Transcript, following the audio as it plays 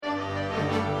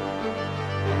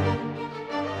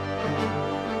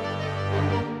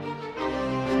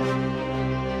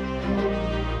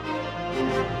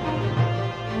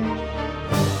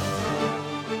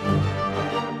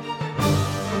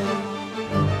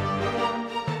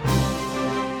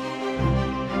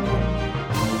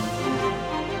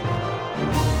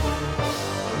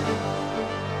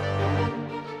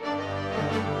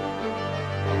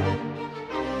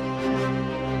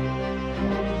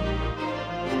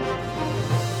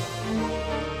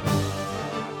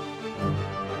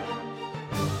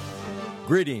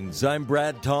Greetings, I'm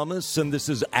Brad Thomas, and this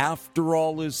is After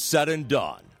All Is Said and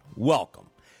Done. Welcome.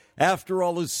 After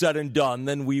all is said and done,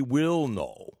 then we will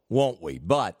know, won't we?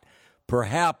 But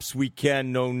perhaps we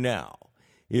can know now,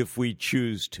 if we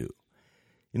choose to.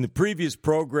 In the previous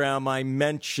program, I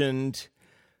mentioned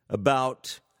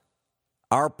about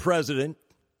our president,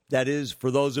 that is, for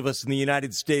those of us in the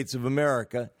United States of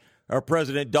America, our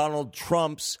President Donald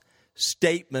Trump's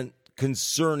statement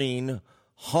concerning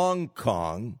Hong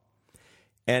Kong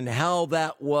and how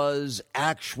that was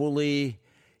actually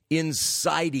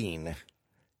inciting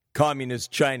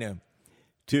Communist China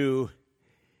to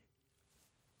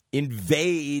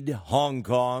invade Hong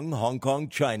Kong,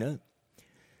 China,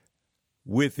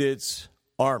 with its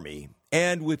army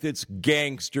and with its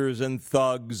gangsters and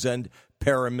thugs and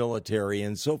paramilitary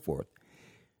and so forth.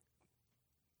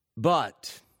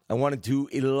 But I wanted to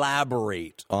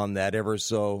elaborate on that ever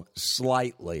so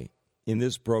slightly in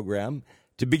this program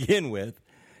to begin with,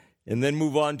 and then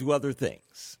move on to other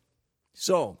things.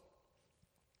 So,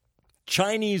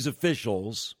 Chinese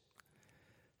officials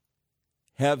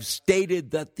have stated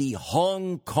that the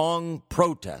Hong Kong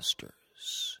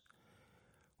protesters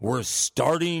were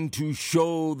starting to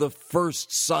show the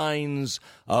first signs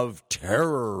of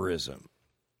terrorism.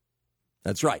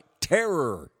 That's right,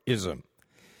 terrorism.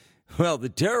 Well, the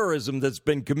terrorism that's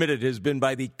been committed has been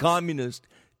by the communist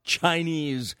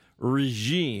Chinese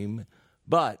regime,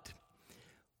 but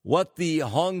what the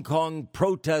Hong Kong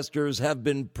protesters have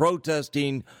been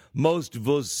protesting most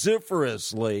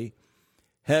vociferously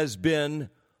has been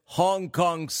Hong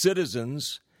Kong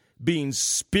citizens being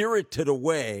spirited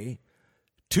away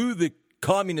to the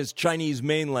communist Chinese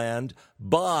mainland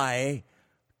by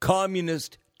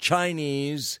communist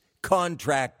Chinese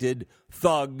contracted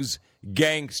thugs,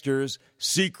 gangsters,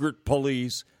 secret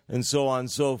police, and so on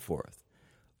and so forth.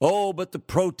 Oh, but the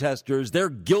protesters, they're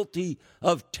guilty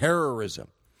of terrorism.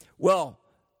 Well,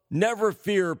 never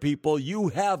fear, people. You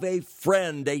have a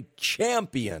friend, a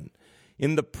champion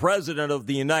in the President of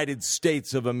the United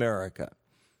States of America.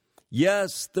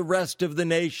 Yes, the rest of the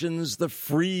nations, the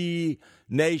free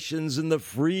nations in the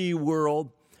free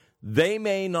world, they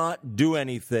may not do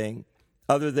anything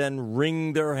other than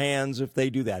wring their hands if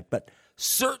they do that. But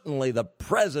certainly the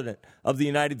President of the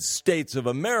United States of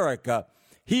America,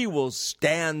 he will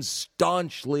stand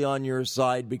staunchly on your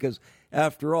side because,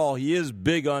 after all, he is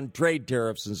big on trade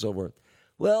tariffs and so forth.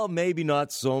 Well, maybe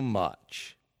not so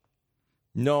much.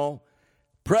 No,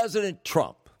 President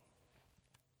Trump,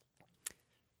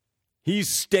 he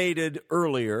stated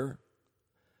earlier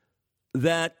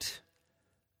that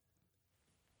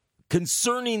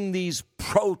concerning these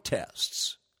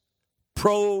protests,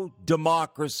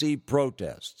 pro-democracy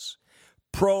protests,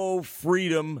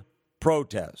 pro-freedom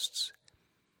protests,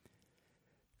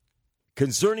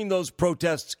 concerning those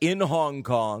protests in Hong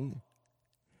Kong,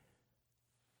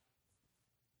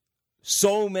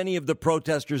 so many of the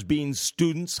protesters being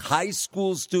students, high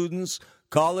school students,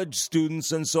 college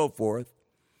students, and so forth,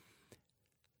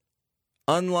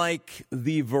 unlike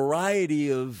the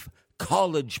variety of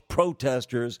college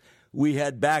protesters we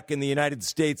had back in the United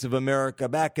States of America,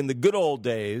 back in the good old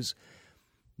days,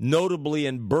 notably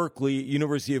in Berkeley,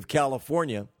 University of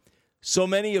California, so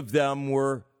many of them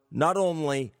were not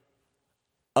only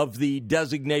of the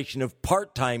designation of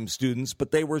part-time students,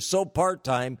 but they were so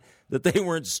part-time that they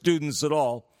weren't students at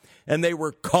all, and they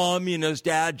were communist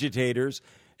agitators,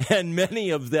 and many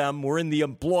of them were in the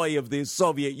employ of the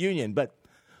Soviet Union. But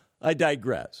I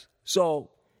digress. So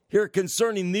here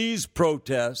concerning these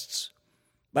protests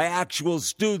by actual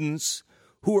students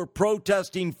who are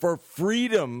protesting for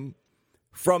freedom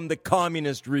from the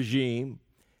communist regime,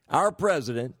 our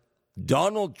president,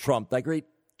 Donald Trump, that great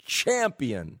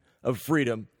champion of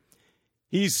freedom,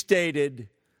 he stated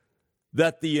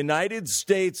that the United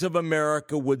States of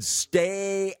America would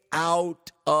stay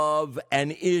out of an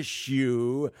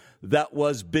issue that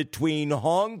was between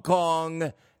Hong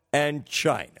Kong and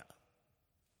China.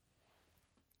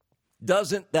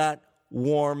 Doesn't that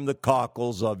warm the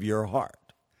cockles of your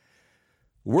heart?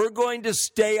 We're going to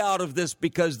stay out of this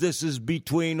because this is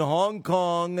between Hong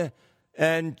Kong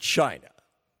and China.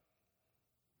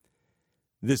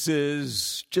 This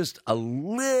is just a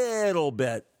little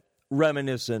bit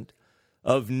reminiscent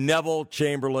of Neville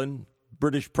Chamberlain,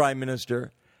 British Prime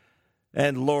Minister,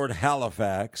 and Lord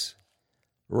Halifax,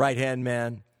 right-hand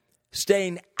man,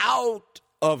 staying out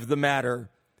of the matter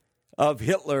of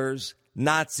Hitler's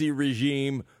Nazi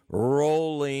regime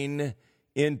rolling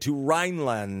into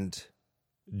Rhineland,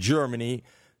 Germany,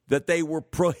 that they were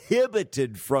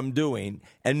prohibited from doing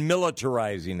and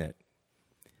militarizing it.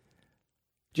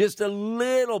 Just a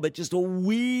little bit, just a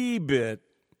wee bit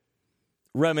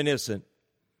reminiscent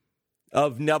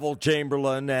of Neville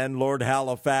Chamberlain and Lord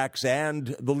Halifax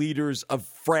and the leaders of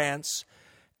France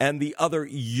and the other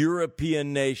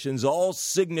European nations, all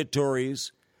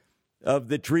signatories of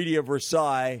the Treaty of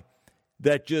Versailles,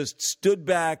 that just stood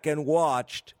back and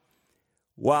watched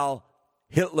while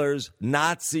Hitler's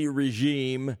Nazi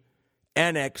regime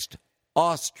annexed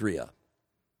Austria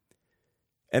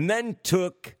and then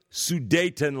took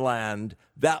Sudetenland,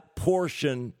 that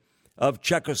portion of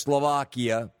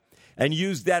Czechoslovakia, and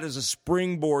used that as a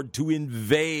springboard to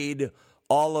invade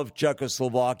all of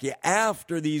Czechoslovakia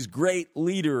after these great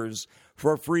leaders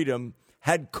for freedom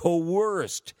had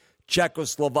coerced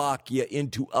Czechoslovakia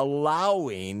into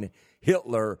allowing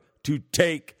Hitler to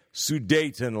take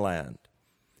Sudetenland,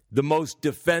 the most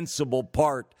defensible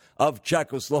part of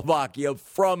Czechoslovakia,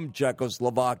 from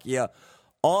Czechoslovakia,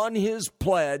 on his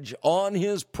pledge, on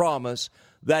his promise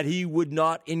that he would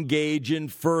not engage in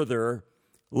further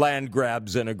land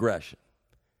grabs and aggression.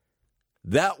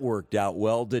 That worked out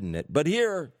well, didn't it? But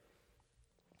here,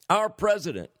 our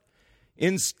president,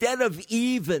 instead of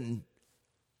even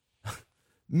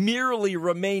merely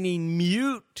remaining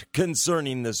mute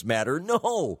concerning this matter,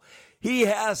 no, he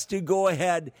has to go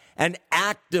ahead and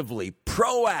actively,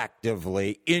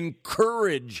 proactively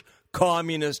encourage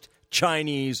communist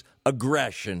Chinese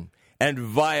aggression and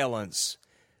violence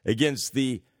against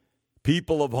the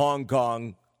people of Hong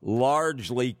Kong,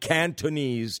 largely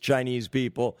Cantonese Chinese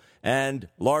people and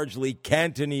largely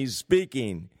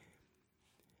Cantonese-speaking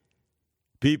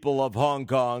people of Hong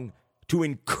Kong, to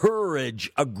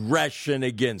encourage aggression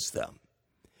against them,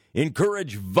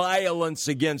 encourage violence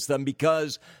against them,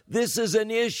 because this is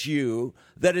an issue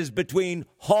that is between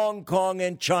Hong Kong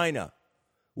and China.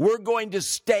 We're going to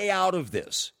stay out of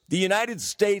this. The United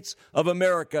States of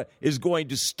America is going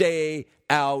to stay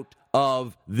out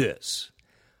of this.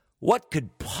 What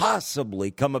could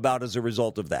possibly come about as a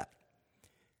result of that?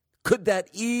 Could that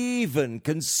even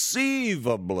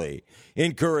conceivably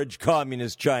encourage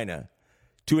communist China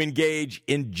to engage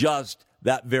in just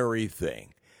that very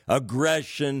thing?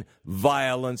 Aggression,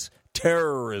 violence,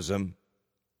 terrorism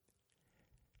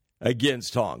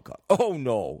against Hong Kong. Oh,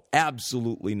 no,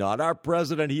 absolutely not. Our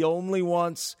president, he only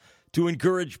wants to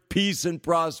encourage peace and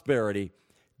prosperity,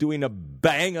 doing a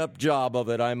bang-up job of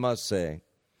it, I must say.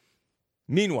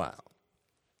 Meanwhile,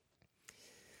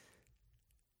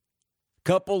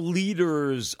 couple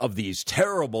leaders of these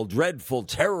terrible, dreadful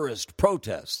terrorist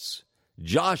protests,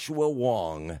 Joshua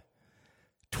Wong,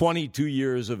 22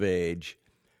 years of age,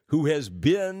 who has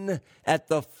been at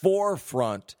the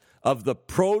forefront of the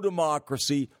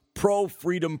pro-democracy,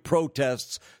 pro-freedom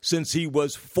protests since he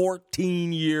was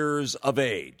 14 years of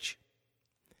age,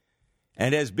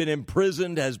 and has been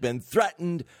imprisoned, has been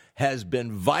threatened, has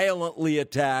been violently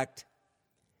attacked.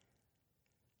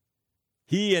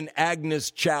 He and Agnes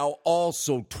Chow,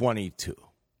 also 22,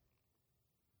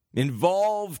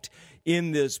 involved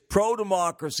in this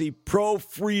pro-democracy,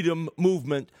 pro-freedom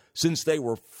movement since they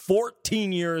were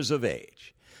 14 years of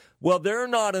age. Well, they're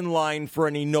not in line for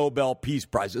any Nobel Peace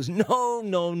Prizes. No.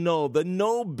 The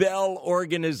Nobel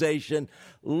Organization,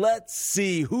 let's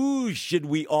see, who should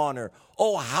we honor?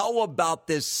 Oh, how about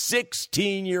this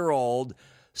 16-year-old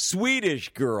Swedish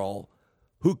girl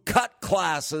who cut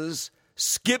classes,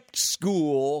 skipped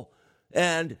school,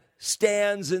 and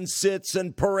stands and sits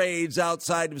and parades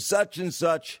outside of such and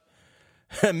such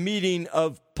a meeting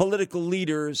of political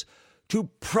leaders to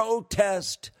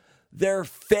protest their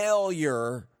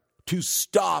failure to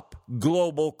stop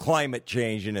global climate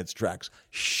change in its tracks.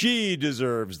 She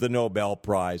deserves the Nobel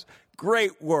Prize.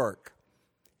 Great work.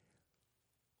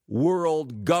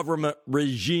 World Government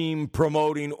Regime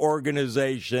Promoting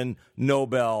Organization,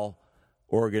 Nobel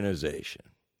Organization.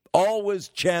 Always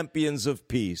champions of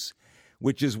peace,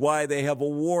 which is why they have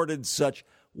awarded such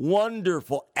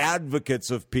wonderful advocates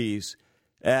of peace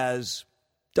as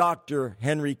Dr.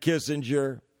 Henry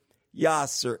Kissinger,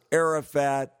 Yasser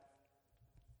Arafat,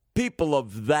 people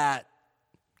of that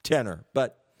tenor.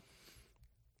 But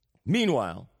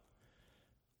meanwhile,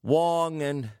 Wong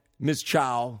and Ms.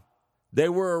 Chow, they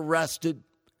were arrested.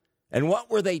 And what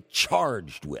were they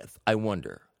charged with, I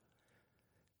wonder?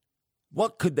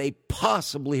 What could they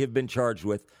possibly have been charged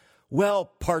with? Well,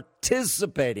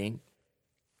 participating,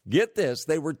 get this,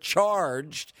 they were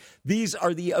charged, these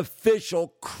are the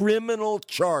official criminal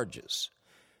charges.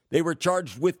 They were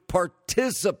charged with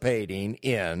participating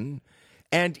in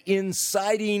and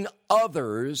inciting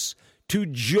others to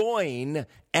join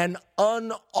an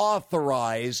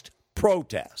unauthorized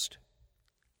protest.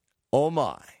 Oh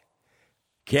my,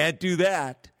 can't do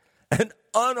that. An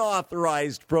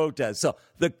unauthorized protest. So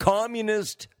the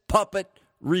communist puppet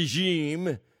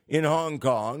regime in Hong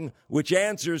Kong, which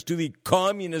answers to the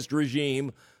communist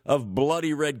regime of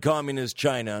bloody red communist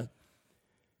China,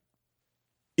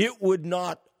 it would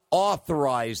not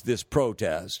authorize this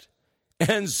protest.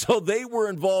 And so they were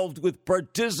involved with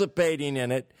participating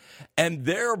in it and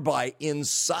thereby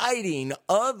inciting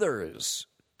others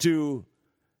to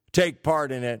take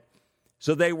part in it.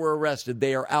 So they were arrested.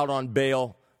 They are out on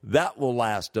bail. That will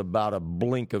last about a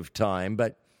blink of time.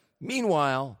 But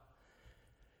meanwhile,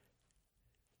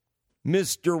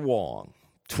 Mr. Wong,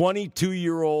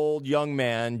 22-year-old young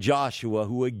man, Joshua,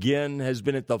 who again has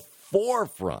been at the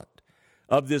forefront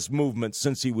of this movement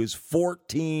since he was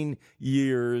 14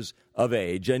 years of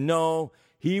age. And no,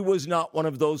 he was not one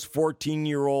of those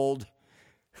 14-year-old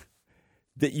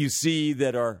that you see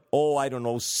that are,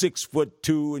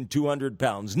 6'2" and 200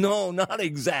 pounds. No, not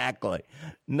exactly.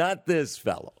 Not this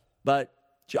fellow. But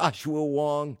Joshua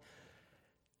Wong,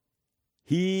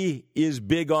 he is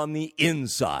big on the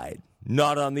inside,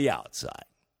 not on the outside.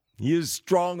 He is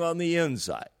strong on the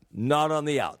inside, not on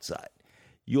the outside.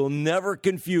 You'll never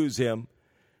confuse him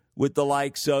with the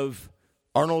likes of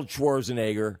Arnold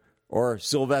Schwarzenegger or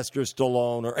Sylvester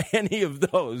Stallone or any of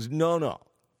those. No,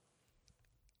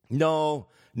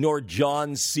 nor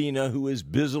John Cena, who is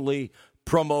busily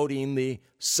promoting the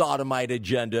sodomite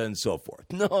agenda and so forth.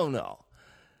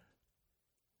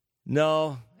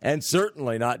 No, and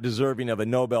certainly not deserving of a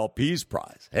Nobel Peace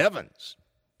Prize. Heavens.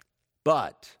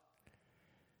 But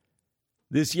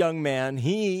this young man,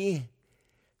 he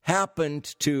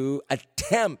happened to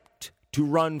attempt to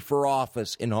run for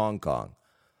office in Hong Kong.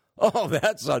 Oh,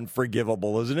 that's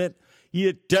unforgivable, isn't it? He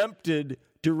attempted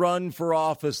to run for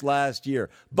office last year,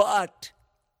 but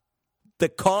the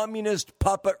communist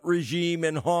puppet regime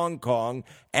in Hong Kong,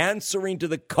 answering to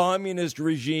the communist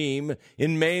regime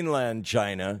in mainland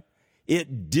China,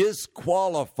 it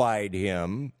disqualified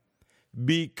him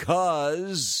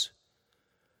because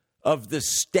of the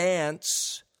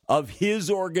stance of his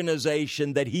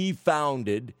organization that he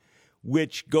founded,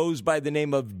 which goes by the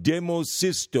name of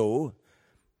Demosisto.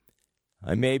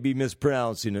 I may be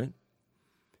mispronouncing it.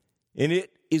 And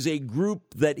it is a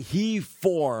group that he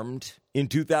formed in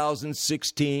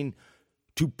 2016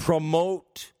 to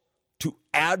promote, to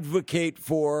advocate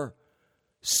for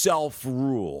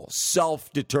self-rule,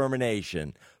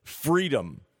 self-determination,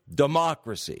 freedom,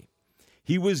 democracy.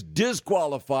 He was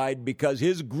disqualified because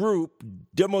his group,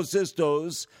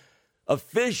 Demosisto's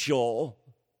official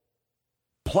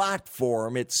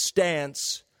platform, its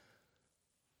stance,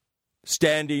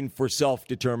 standing for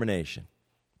self-determination.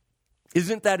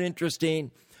 Isn't that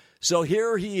interesting? So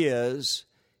here he is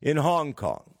in Hong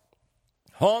Kong.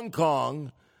 Hong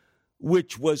Kong,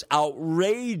 which was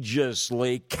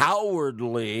outrageously,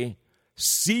 cowardly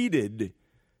ceded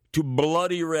to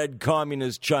bloody red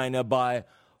communist China by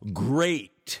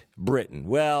Great Britain.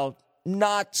 Well,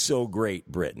 not so Great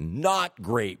Britain, not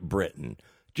Great Britain,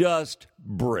 just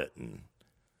Britain.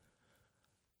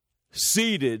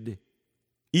 Ceded,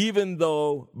 even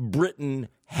though Britain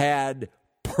had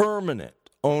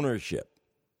permanent ownership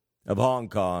of Hong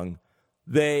Kong,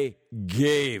 they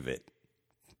gave it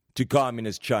to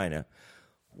communist China.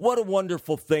 What a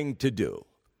wonderful thing to do.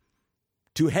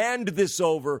 To hand this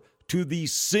over to the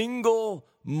single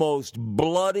most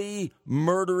bloody,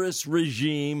 murderous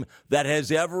regime that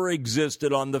has ever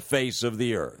existed on the face of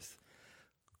the earth.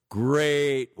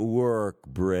 Great work,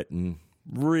 Britain.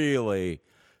 Really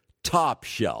top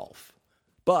shelf.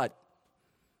 But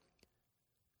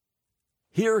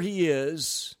here he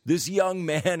is, this young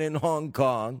man in Hong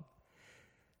Kong,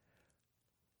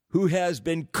 who has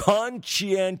been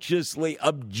conscientiously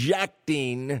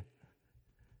objecting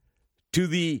to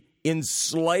the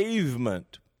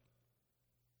enslavement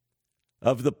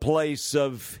of the place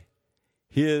of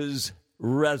his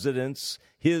residence,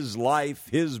 his life,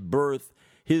 his birth,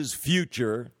 his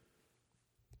future,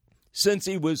 since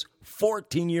he was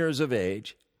 14 years of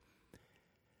age.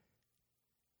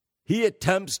 He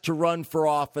attempts to run for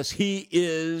office. He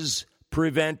is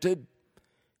prevented.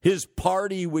 His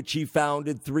party, which he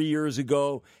founded 3 years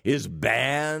ago, is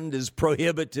banned, is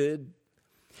prohibited.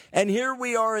 And here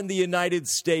we are in the United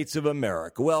States of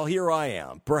America. Well, here I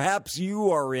am. Perhaps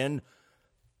you are in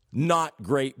not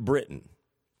Great Britain.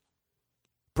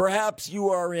 Perhaps you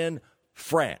are in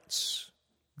France,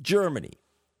 Germany,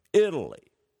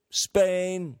 Italy,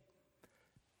 Spain,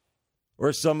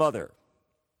 or some other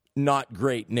not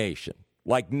great nation,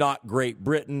 like not Great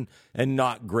Britain and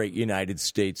not great United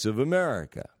States of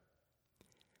America.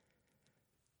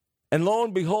 And lo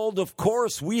and behold, of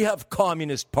course, we have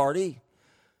Communist Party.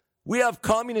 We have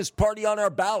Communist Party on our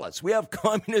ballots. We have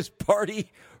Communist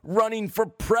Party running for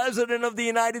President of the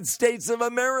United States of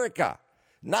America.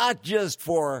 not just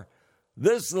for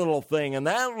this little thing and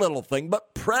that little thing,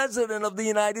 but President of the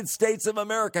United States of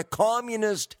America,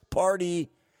 Communist Party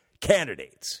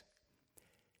candidates.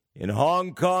 In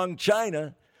Hong Kong,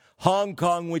 China, Hong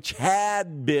Kong, which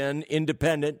had been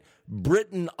independent,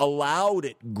 Britain allowed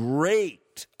it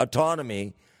great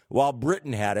autonomy while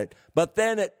Britain had it, but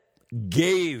then it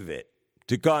gave it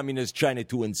to Communist China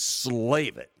to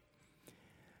enslave it.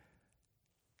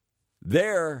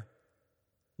 There,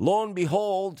 lo and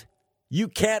behold, you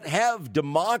can't have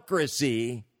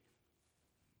democracy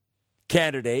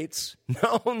candidates.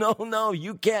 No.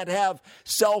 You can't have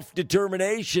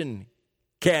self-determination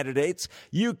candidates.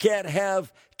 You can't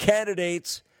have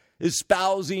candidates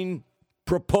espousing,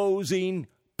 proposing,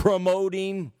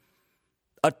 promoting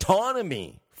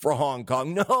autonomy for Hong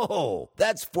Kong. No,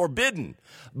 that's forbidden.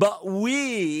 But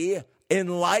we,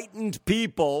 enlightened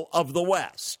people of the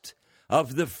West,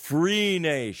 of the free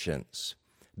nations,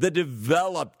 the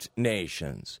developed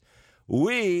nations,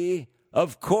 we,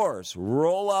 of course,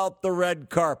 roll out the red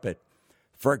carpet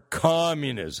for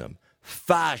communism,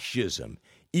 fascism,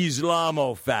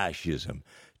 Islamofascism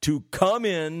to come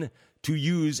in to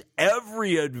use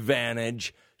every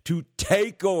advantage to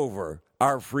take over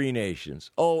our free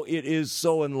nations. Oh, it is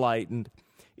so enlightened.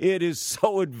 It is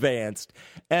so advanced.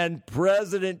 And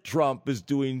President Trump is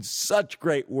doing such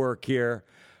great work here.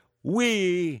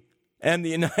 We and the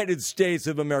United States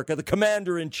of America, the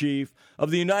Commander-in-Chief of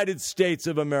the United States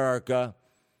of America,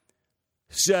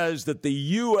 says that the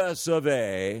U.S. of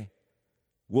A.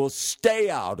 will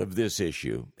stay out of this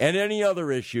issue and any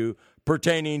other issue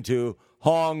pertaining to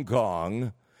Hong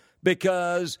Kong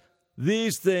because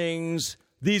these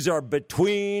are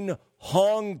between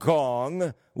Hong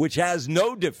Kong, which has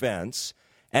no defense,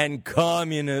 and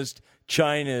communist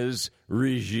China's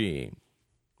regime.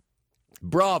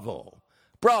 Bravo.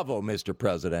 Bravo, Mr.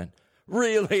 President.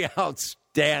 Really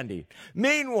outstanding.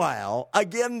 Meanwhile,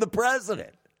 again,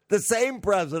 the same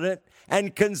president,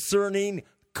 and concerning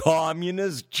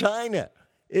communist China.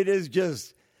 It is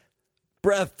just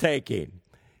breathtaking.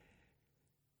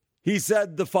 He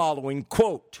said the following,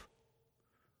 quote,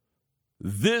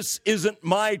 "This isn't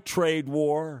my trade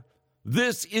war.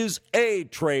 This is a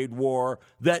trade war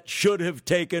that should have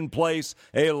taken place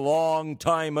a long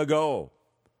time ago.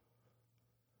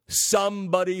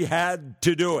 Somebody had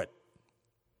to do it."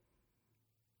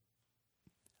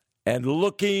 And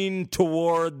looking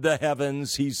toward the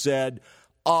heavens, he said,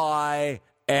 "I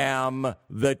am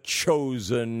the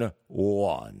chosen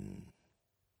one."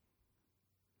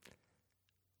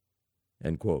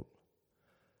 End quote.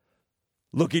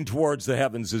 Looking towards the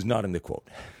heavens is not in the quote.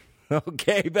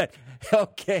 Okay,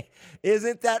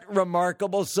 isn't that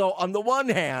remarkable? So on the one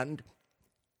hand,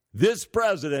 this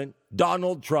president,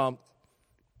 Donald Trump,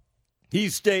 he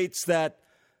states that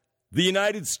the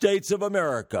United States of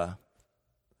America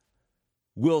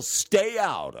will stay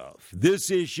out of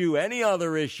this issue, any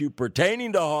other issue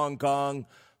pertaining to Hong Kong,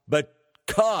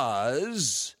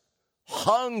 because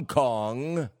Hong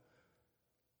Kong,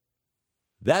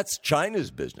 that's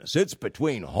China's business. It's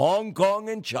between Hong Kong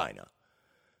and China.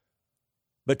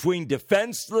 Between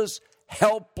defenseless,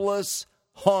 helpless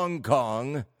Hong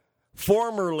Kong,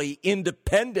 formerly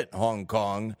independent Hong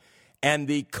Kong, and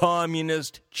the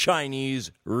communist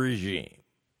Chinese regime.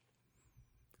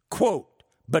 Quote,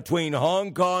 between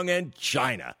Hong Kong and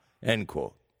China, end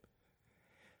quote.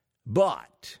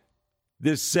 But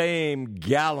this same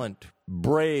gallant,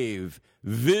 brave,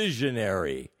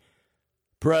 visionary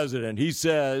president, he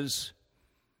says,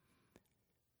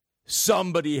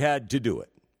 somebody had to do it.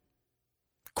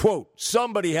 Quote,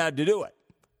 somebody had to do it.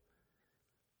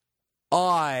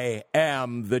 I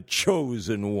am the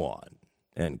chosen one,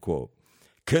 end quote.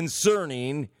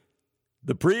 Concerning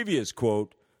the previous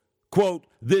quote,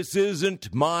 this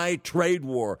isn't my trade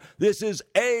war. This is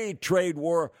a trade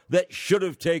war that should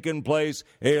have taken place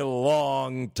a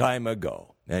long time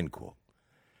ago, end quote.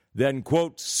 Then,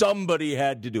 quote, somebody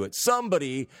had to do it.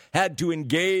 Somebody had to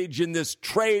engage in this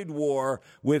trade war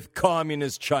with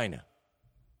communist China.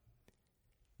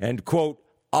 And, quote,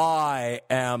 I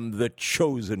am the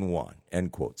chosen one,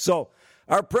 end quote. So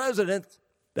our president,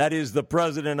 that is the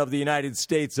president of the United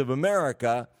States of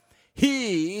America,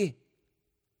 he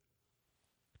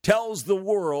tells the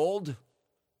world,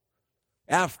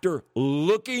 after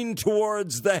looking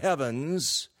towards the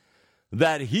heavens,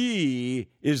 that he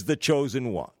is the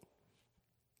chosen one.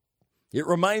 It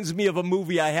reminds me of a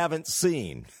movie I haven't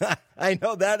seen. I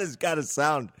know that has got to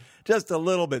sound just a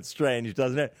little bit strange,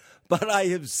 doesn't it? But I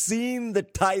have seen the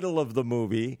title of the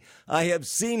movie. I have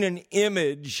seen an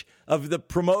image of the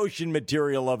promotion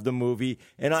material of the movie,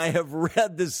 and I have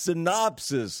read the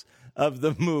synopsis of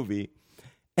the movie.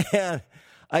 And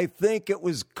I think it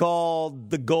was called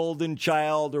The Golden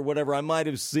Child or whatever. I might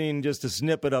have seen just a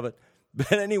snippet of it.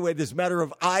 But anyway, this matter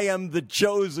of I am the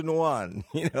chosen one.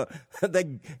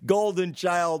 The golden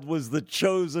child was the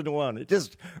chosen one. It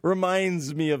just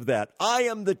reminds me of that. I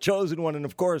am the chosen one. And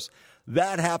of course,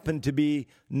 that happened to be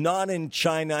not in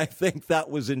China. I think that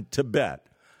was in Tibet,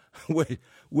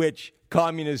 which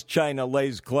communist China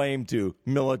lays claim to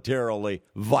militarily,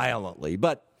 violently.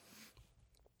 But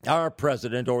our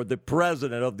president, or the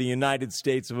president of the United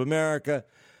States of America,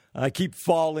 I keep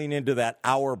falling into that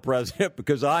our president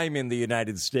because I'm in the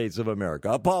United States of America.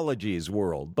 Apologies,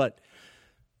 world. But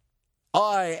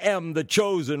I am the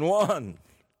chosen one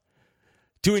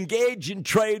to engage in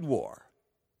trade war.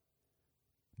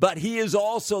 But he is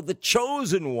also the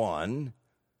chosen one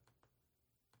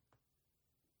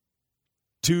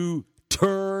to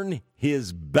turn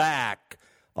his back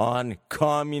on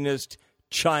communist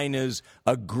China's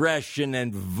aggression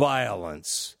and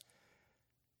violence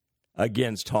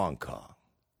against Hong Kong,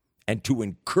 and to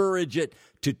encourage it,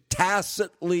 to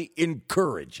tacitly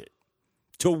encourage it,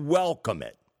 to welcome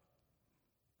it,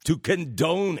 to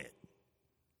condone it,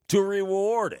 to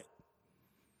reward it.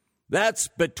 That's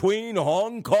between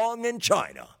Hong Kong and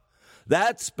China.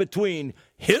 That's between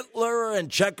Hitler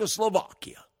and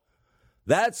Czechoslovakia.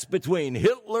 That's between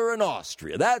Hitler and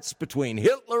Austria. That's between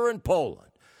Hitler and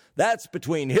Poland. That's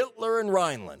between Hitler and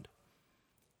Rhineland.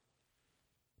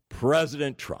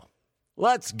 President Trump.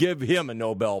 Let's give him a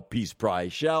Nobel Peace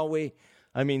Prize, shall we?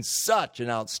 I mean, such an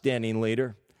outstanding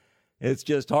leader. It's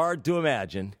just hard to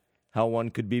imagine how one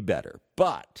could be better.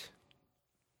 But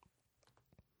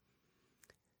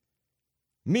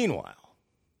meanwhile,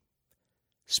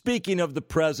 speaking of the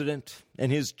president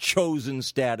and his chosen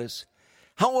status,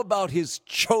 how about his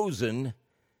chosen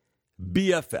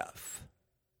BFF?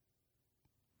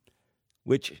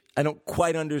 Which I don't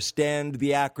quite understand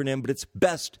the acronym, but it's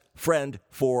Best Friend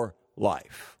for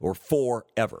Life, or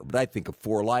forever. But I think of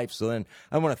for life, so then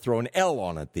I want to throw an L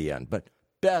on at the end. But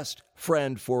Best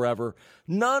Friend Forever,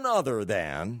 none other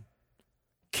than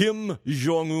Kim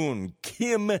Jong-un,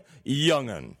 Kim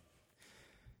Jong-un.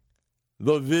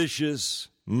 The vicious,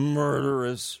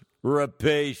 murderous,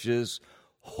 rapacious,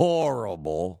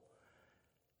 horrible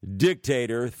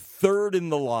dictator, third in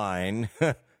the line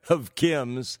of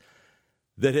Kims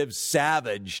that have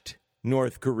savaged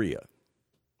North Korea.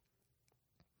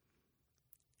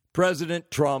 President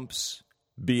Trump's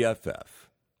BFF.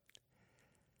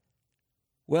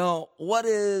 Well, what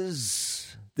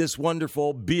is this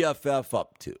wonderful BFF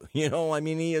up to? He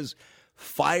has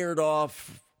fired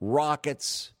off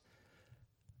rockets,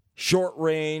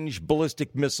 short-range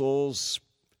ballistic missiles.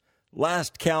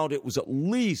 Last count, it was at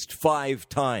least 5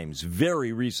 times,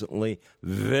 very recently,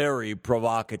 very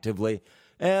provocatively.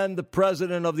 And the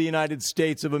President of the United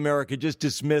States of America just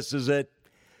dismisses it.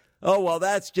 Oh, well,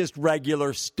 that's just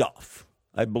regular stuff,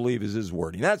 I believe is his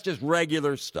wording. That's just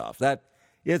regular stuff.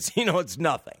 It's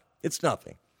nothing. It's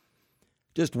nothing.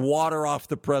 Just water off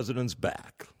the president's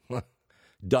back.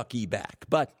 Ducky back.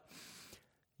 But,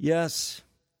 yes,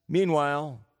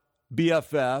 meanwhile,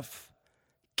 BFF,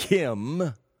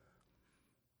 Kim,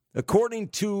 according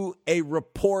to a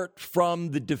report from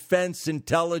the Defense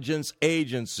Intelligence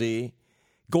Agency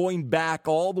going back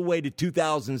all the way to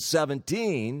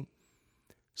 2017,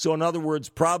 so in other words,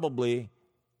 probably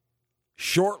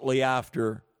shortly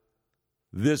after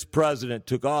this president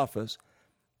took office,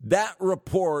 that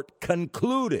report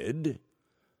concluded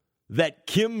that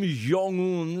Kim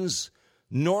Jong-un's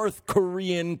North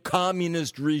Korean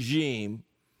communist regime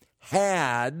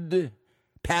had,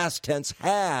 past tense,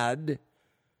 had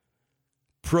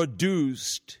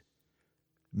produced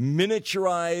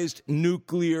miniaturized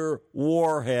nuclear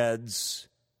warheads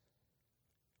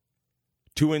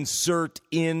to insert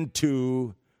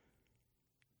into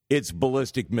its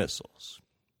ballistic missiles.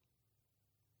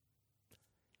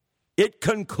 It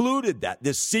concluded that,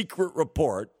 this secret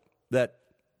report that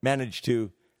managed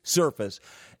to surface,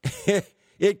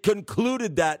 it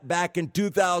concluded that back in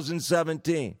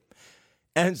 2017.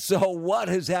 And so what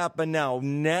has happened now?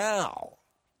 Now,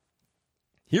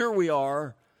 here we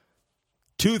are,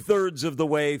 2/3 of the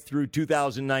way through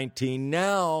 2019.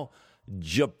 Now,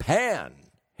 Japan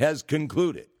has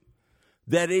concluded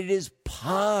that it is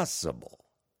possible,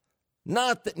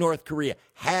 not that North Korea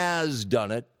has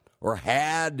done it or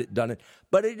had done it,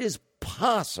 but it is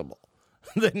possible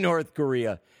that North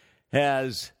Korea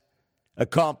has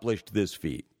accomplished this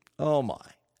feat. Oh my,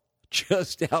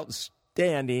 just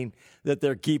outstanding that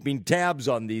they're keeping tabs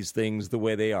on these things the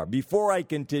way they are. Before I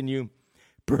continue,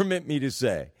 permit me to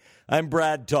say, I'm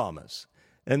Brad Thomas,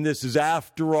 and this is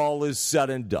After All Is Said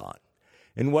and Done.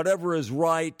 And whatever is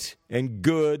right and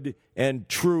good and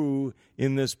true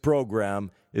in this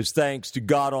program is thanks to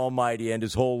God Almighty and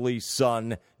His Holy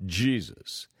Son,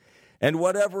 Jesus. And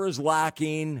whatever is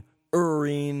lacking,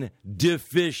 erring,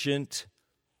 deficient,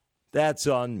 that's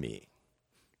on me.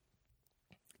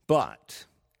 But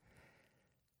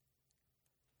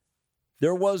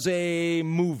there was a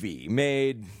movie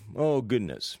made,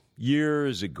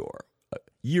 years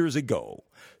ago,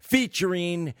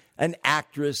 featuring an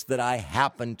actress that I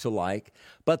happen to like,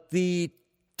 but the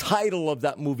title of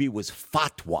that movie was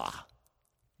Fatwa.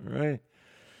 All right?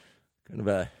 Kind of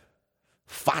a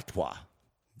fatwa.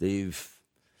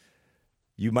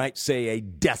 You might say a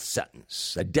death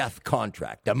sentence, a death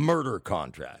contract, a murder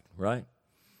contract, right?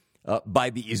 By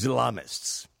the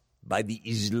Islamists, by the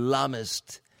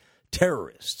Islamist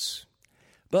terrorists.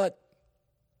 But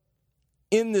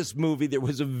in this movie, there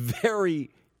was a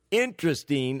very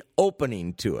interesting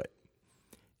opening to it.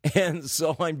 And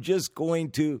so I'm just going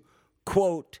to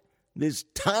quote this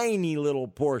tiny little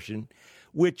portion,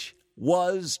 which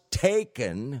was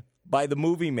taken by the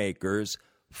movie makers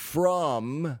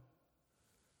from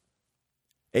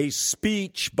a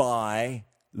speech by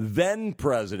then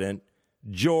President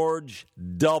George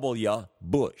W.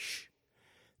 Bush.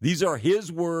 These are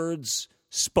his words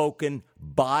spoken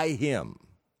by him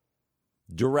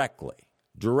directly.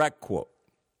 Direct quote.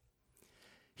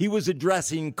 He was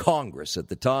addressing Congress at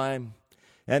the time,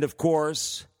 and of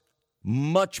course,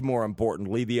 much more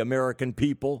importantly, the American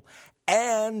people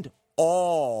and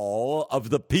all of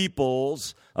the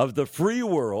peoples of the free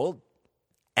world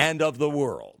and of the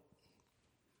world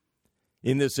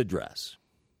in this address.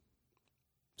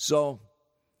 So,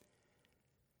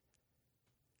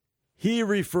 he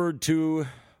referred to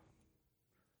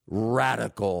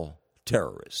radical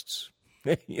terrorists.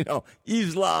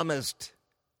 Islamist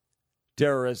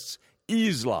terrorists,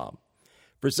 Islam.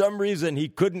 For some reason, he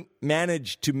couldn't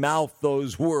manage to mouth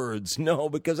those words. No,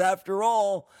 because after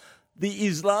all, the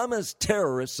Islamist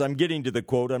terrorists, I'm getting to the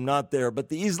quote, I'm not there, but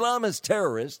the Islamist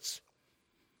terrorists,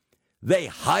 they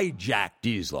hijacked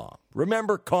Islam.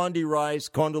 Remember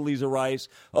Condoleezza Rice?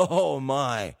 Oh,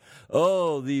 my.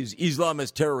 Oh, these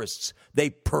Islamist terrorists,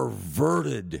 they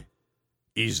perverted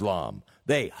Islam.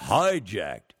 They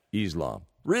hijacked Islam.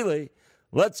 Really?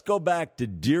 Let's go back to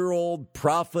dear old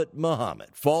Prophet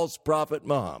Muhammad, false Prophet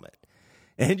Muhammad.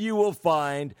 And you will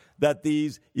find that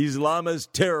these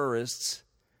Islamist terrorists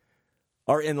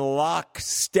are in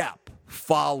lockstep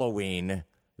following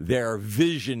their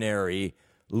visionary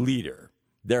leader,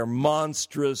 their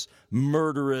monstrous,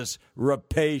 murderous,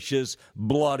 rapacious,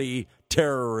 bloody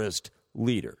terrorist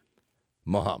leader,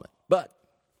 Muhammad. But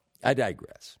I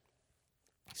digress.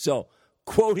 So,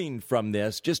 quoting from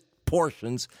this, just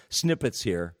portions, snippets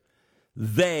here,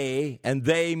 they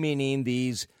meaning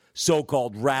these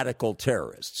so-called radical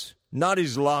terrorists, not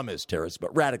Islamist terrorists,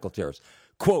 but radical terrorists,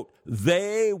 quote,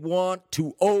 they want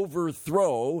to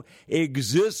overthrow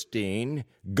existing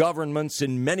governments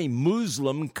in many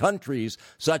Muslim countries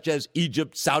such as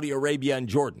Egypt, Saudi Arabia, and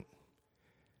Jordan.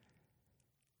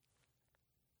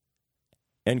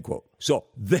 End quote. So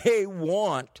they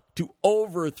want to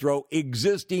overthrow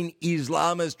existing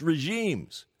Islamist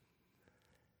regimes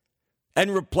and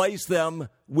replace them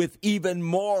with even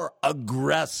more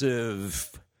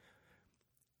aggressive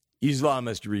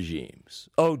Islamist regimes.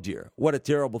 Oh, dear, what a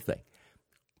terrible thing.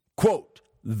 Quote,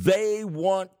 they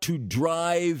want to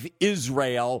drive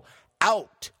Israel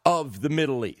out of the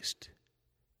Middle East.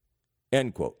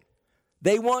 End quote.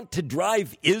 They want to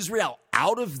drive Israel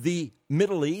out of the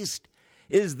Middle East?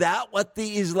 Is that what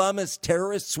the Islamist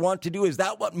terrorists want to do? Is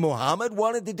that what Muhammad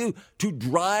wanted to do? To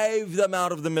drive them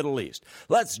out of the Middle East.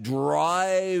 Let's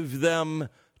drive them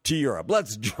to Europe.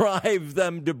 Let's drive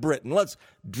them to Britain. Let's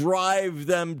drive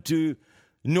them to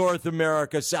North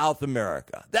America, South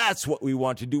America. That's what we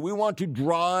want to do. We want to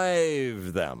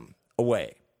drive them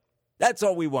away. That's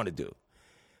all we want to do.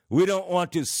 We don't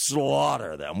want to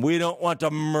slaughter them. We don't want to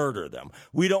murder them.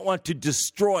 We don't want to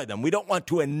destroy them. We don't want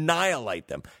to annihilate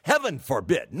them. Heaven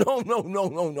forbid.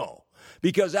 No.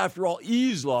 Because after all,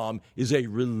 Islam is a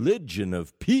religion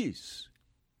of peace.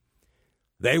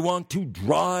 They want to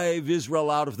drive Israel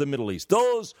out of the Middle East.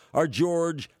 Those are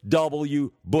George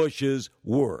W. Bush's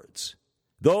words.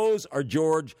 Those are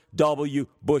George W.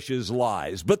 Bush's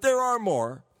lies. But there are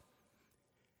more.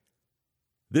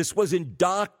 This was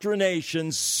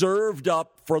indoctrination served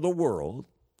up for the world.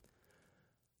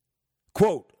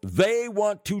 Quote, they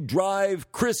want to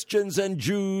drive Christians and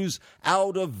Jews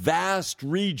out of vast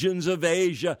regions of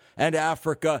Asia and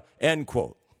Africa, end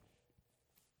quote.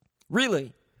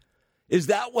 Really? Is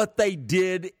that what they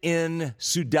did in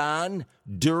Sudan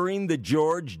during the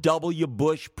George W.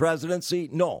 Bush presidency?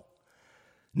 No.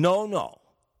 No.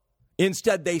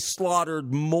 Instead, they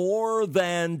slaughtered more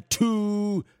than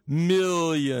 2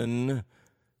 million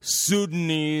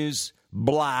Sudanese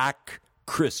black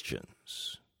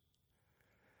Christians.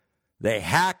 They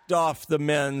hacked off the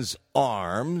men's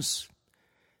arms,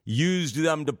 used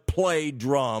them to play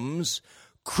drums,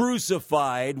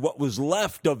 crucified what was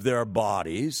left of their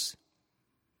bodies,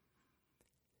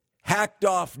 hacked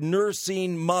off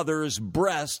nursing mothers'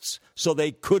 breasts so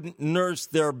they couldn't nurse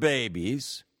their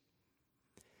babies,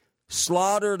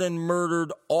 slaughtered and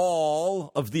murdered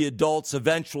all of the adults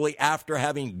eventually after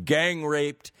having gang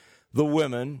raped the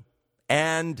women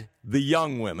and the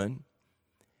young women,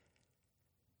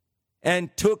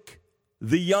 and took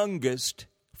the youngest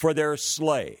for their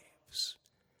slaves.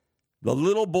 The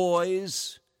little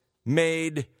boys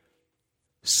made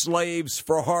slaves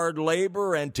for hard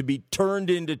labor and to be turned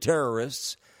into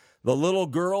terrorists. The little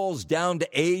girls down to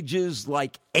ages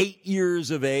like 8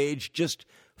 years of age, just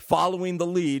following the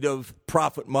lead of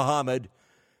Prophet Muhammad,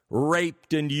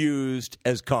 raped and used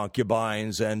as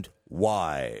concubines and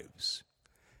wives.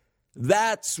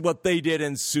 That's what they did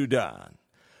in Sudan.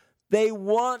 They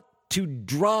want to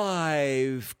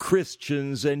drive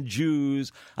Christians and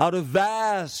Jews out of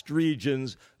vast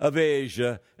regions of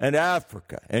Asia and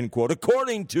Africa, end quote,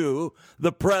 according to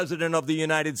the President of the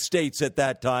United States at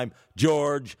that time,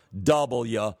 George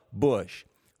W. Bush,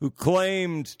 who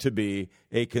claimed to be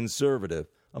a conservative,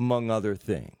 among other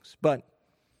things. But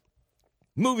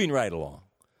moving right along,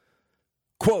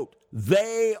 quote,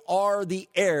 they are the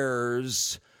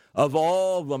heirs of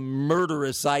all the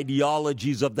murderous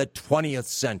ideologies of the 20th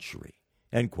century,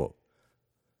 end quote.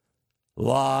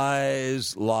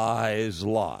 Lies, lies,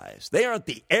 lies. They aren't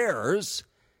the heirs.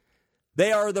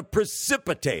 They are the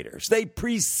precipitators. They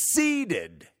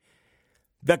preceded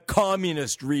the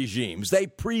communist regimes. They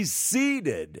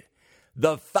preceded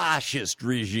the fascist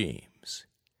regimes.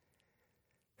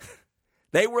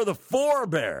 They were the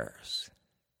forebears.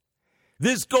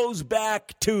 This goes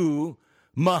back to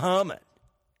Muhammad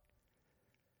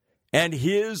and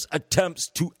his attempts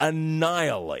to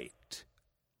annihilate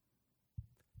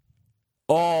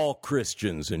all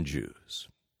Christians and Jews,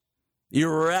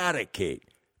 eradicate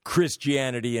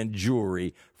Christianity and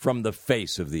Jewry from the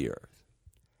face of the earth.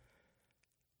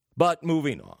 But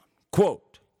moving on,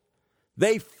 quote,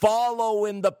 they follow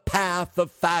in the path of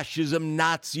fascism,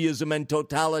 Nazism, and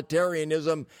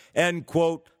totalitarianism, end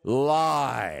quote,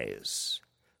 lies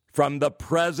from the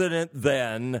president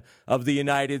then of the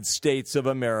United States of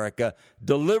America,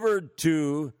 delivered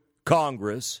to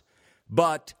Congress,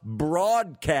 but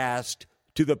broadcast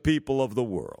to the people of the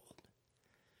world.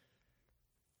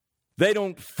 They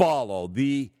don't follow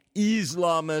the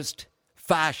Islamist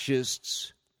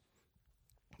fascists,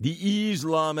 the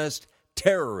Islamist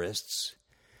terrorists,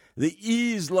 the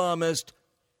Islamist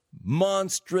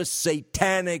monstrous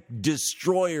satanic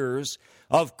destroyers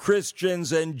of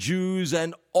Christians and Jews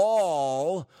and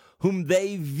all whom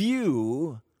they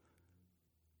view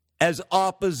as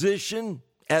opposition,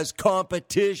 as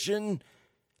competition,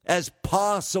 as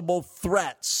possible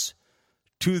threats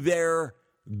to their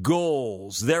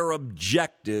goals, their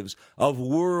objectives of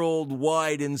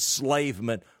worldwide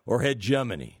enslavement or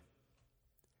hegemony.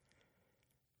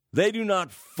 They do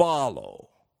not follow,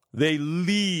 they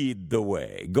lead the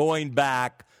way, going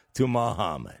back to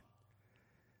Muhammad,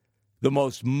 the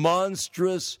most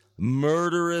monstrous,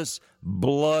 murderous,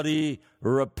 bloody,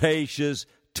 rapacious,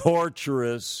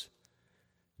 torturous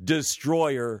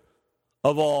destroyer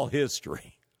of all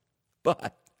history.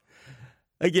 But,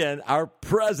 again, our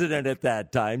president at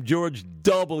that time, George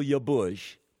W.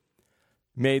 Bush,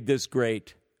 made this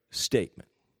great statement.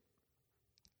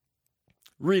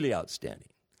 Really outstanding.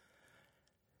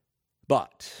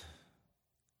 But,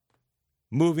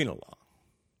 moving along,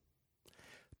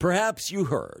 perhaps you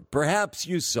heard, perhaps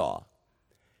you saw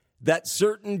that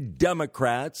certain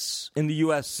Democrats in the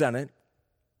U.S. Senate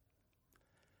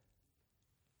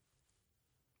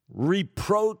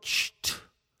reproached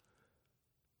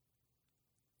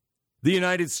the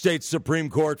United States Supreme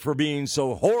Court for being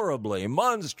so horribly,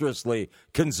 monstrously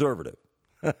conservative.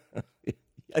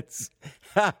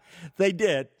 They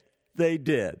did.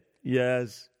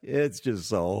 Yes, it's just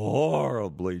so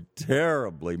horribly,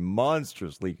 terribly,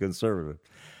 monstrously conservative.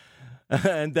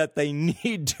 And that they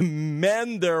need to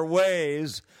mend their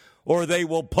ways or they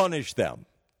will punish them.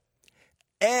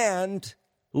 And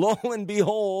lo and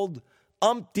behold,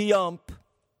 umpty-ump,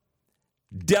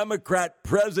 Democrat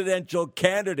presidential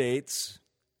candidates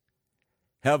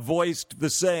have voiced the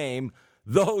same,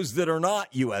 those that are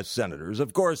not U.S. senators.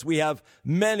 Of course, we have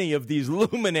many of these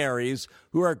luminaries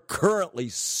who are currently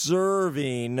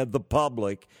serving the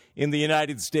public in the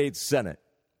United States Senate.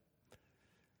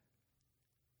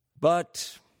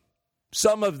 But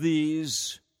some of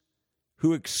these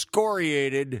who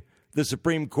excoriated the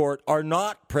Supreme Court are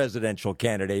not presidential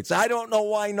candidates. I don't know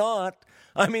why not.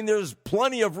 I mean, there's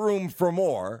plenty of room for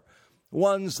more.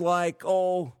 Ones like,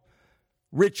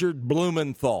 Richard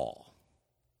Blumenthal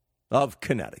of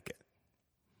Connecticut.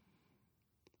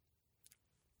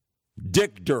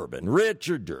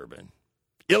 Richard Durbin,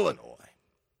 Illinois.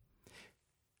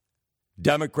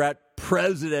 Democrat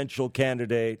presidential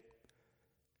candidate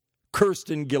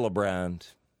Kirsten Gillibrand.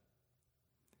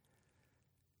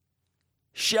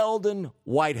 Sheldon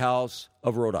Whitehouse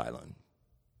of Rhode Island.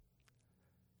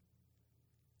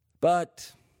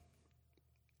 But,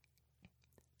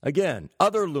 again,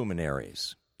 other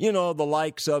luminaries, the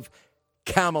likes of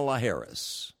Kamala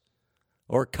Harris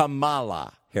or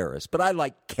Kamala Harris. But I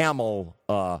like Camel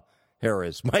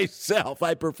Harris myself.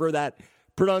 I prefer that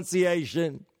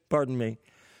pronunciation. Pardon me.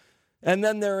 And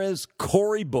then there is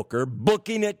Cory Booker,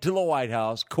 booking it to the White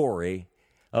House, Cory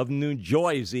of New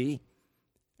Jersey,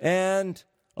 and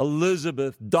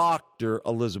Dr.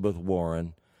 Elizabeth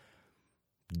Warren,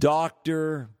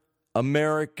 Dr.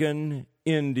 American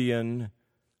Indian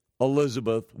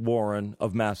Elizabeth Warren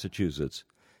of Massachusetts.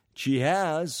 She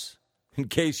has, in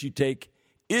case you take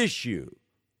issue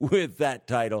with that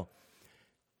title,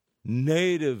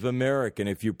 Native American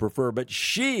if you prefer, but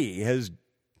she has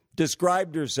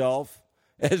described herself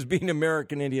as being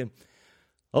American Indian.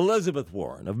 Elizabeth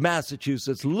Warren of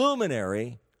Massachusetts,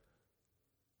 luminary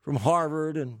from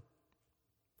Harvard and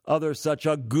other such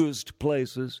august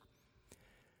places.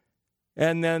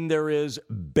 And then there is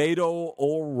Beto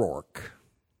O'Rourke,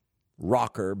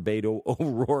 Beto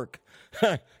O'Rourke,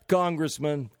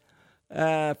 congressman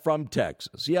from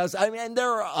Texas. Yes, and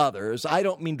there are others. I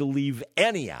don't mean to leave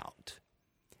any out.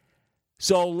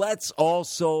 So let's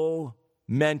also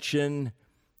mention,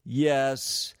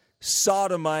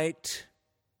 sodomite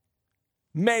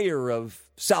mayor of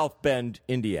South Bend,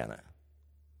 Indiana,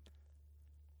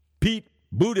 Pete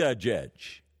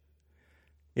Buttigieg.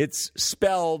 It's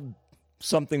spelled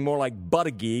something more like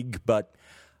Buttigieg, but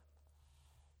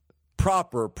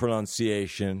proper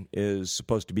pronunciation is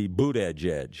supposed to be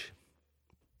Buttigieg.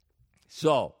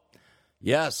 So,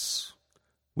 yes,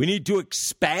 we need to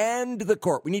expand the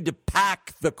court. We need to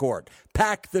pack the court,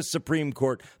 pack the Supreme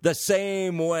Court the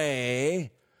same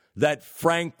way that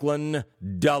Franklin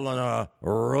Delano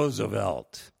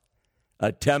Roosevelt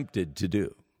attempted to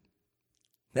do.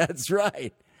 That's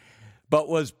right, but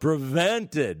was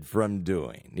prevented from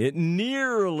doing. It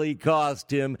nearly cost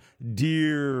him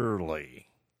dearly,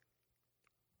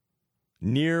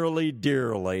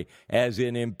 as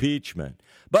in impeachment.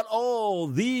 But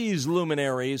these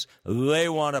luminaries, they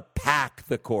want to pack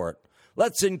the court.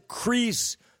 Let's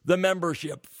increase the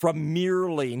membership from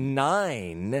merely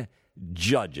 9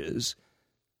 judges,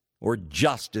 or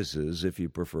justices if you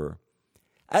prefer.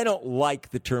 I don't like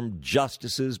the term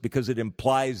justices because it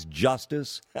implies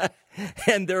justice,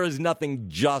 and there is nothing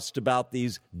just about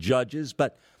these judges,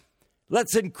 but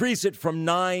let's increase it from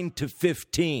 9 to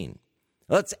 15.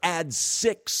 Let's add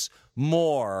 6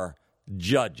 more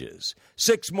judges,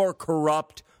 6 more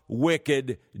corrupt,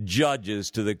 wicked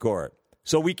judges to the court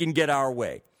so we can get our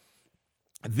way.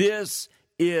 This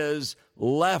is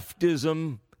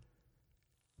leftism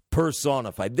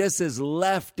personified. This is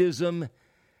leftism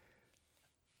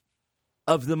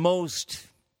of the most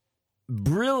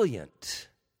brilliant,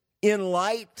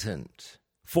 enlightened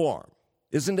form.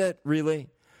 Isn't it, really?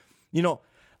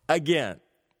 Again,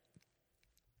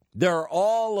 there are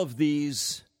all of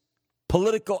these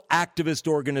political activist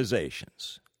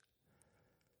organizations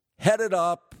headed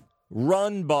up,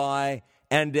 run by,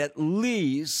 and at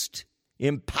least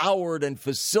empowered and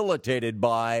facilitated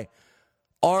by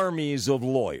armies of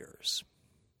lawyers,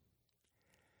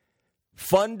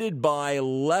 funded by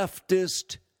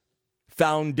leftist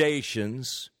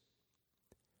foundations,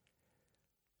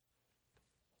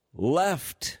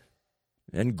 left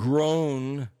and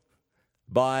grown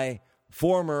by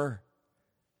former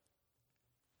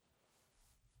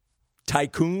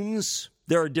tycoons.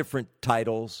 There are different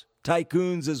titles.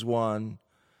 Tycoons is one.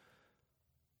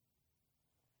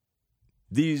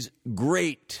 These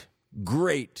great,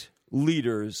 great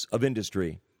leaders of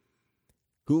industry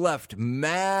who left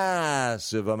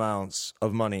massive amounts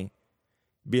of money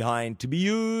behind to be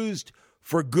used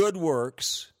for good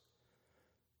works,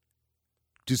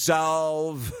 to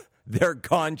salve their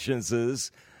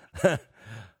consciences.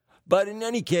 But in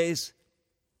any case,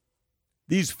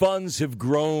 these funds have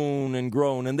grown and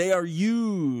grown, and they are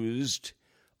used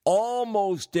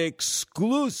almost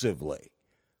exclusively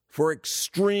for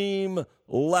extreme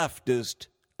leftist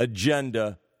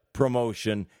agenda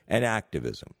promotion and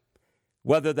activism.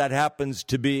 Whether that happens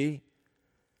to be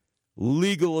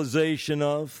legalization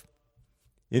of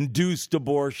induced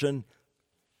abortion,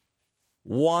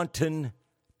 wanton,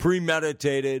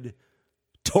 premeditated,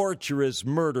 torturous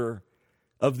murder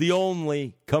of the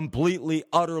only completely,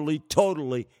 utterly,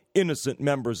 totally innocent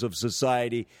members of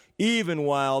society, even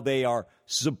while they are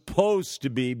supposed to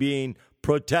be being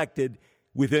protected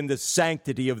within the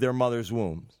sanctity of their mother's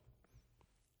wombs.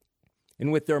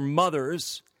 And with their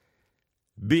mothers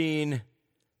being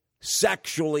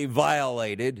sexually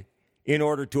violated in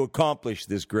order to accomplish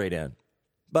this great end.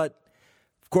 But,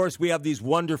 of course, we have these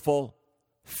wonderful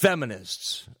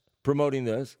feminists promoting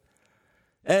this.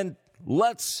 And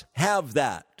let's have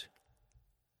that.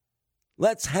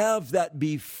 Let's have that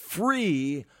be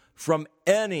free from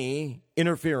any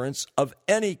interference of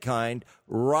any kind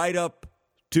right up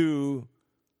to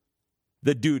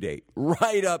the due date,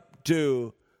 right up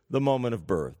to the moment of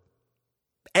birth.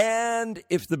 And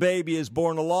if the baby is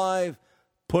born alive,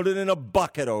 put it in a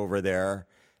bucket over there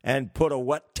and put a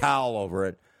wet towel over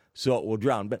it so it will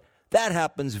drown. But that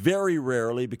happens very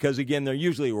rarely because, again, they're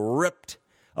usually ripped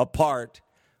apart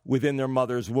within their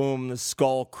mother's womb, the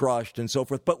skull crushed and so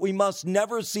forth. But we must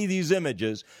never see these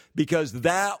images because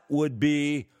that would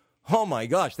be, oh my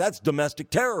gosh, that's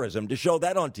domestic terrorism to show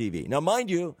that on TV. Now,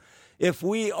 mind you, if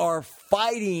we are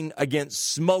fighting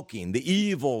against smoking, the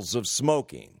evils of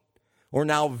smoking, or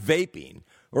now vaping,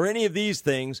 or any of these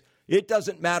things, it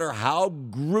doesn't matter how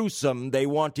gruesome they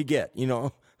want to get. You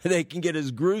know, they can get as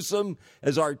gruesome,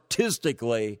 as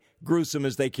artistically gruesome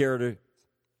as they care to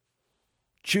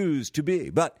choose to be.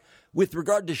 But with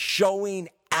regard to showing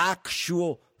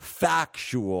actual,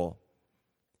 factual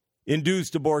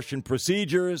induced abortion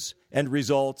procedures and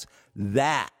results,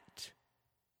 that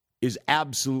is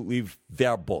absolutely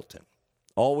verboten.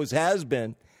 Always has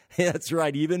been. That's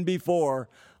right, even before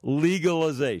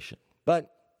legalization.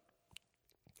 But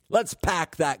let's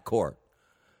pack that court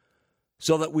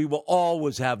so that we will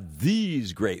always have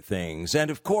these great things.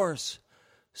 And, of course,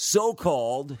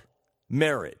 so-called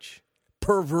marriage,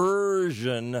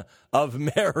 perversion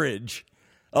of marriage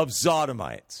of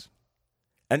sodomites.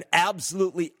 An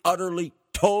absolutely, utterly,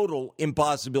 total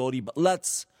impossibility. But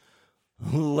let's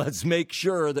make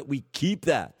sure that we keep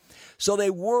that. So they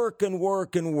work and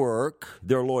work and work,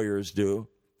 their lawyers do,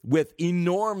 with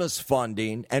enormous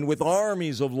funding and with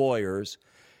armies of lawyers.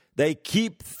 They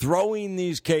keep throwing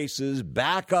these cases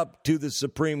back up to the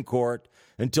Supreme Court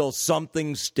until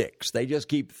something sticks. They just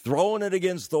keep throwing it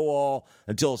against the wall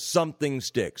until something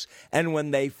sticks. And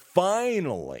when they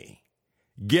finally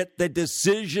get the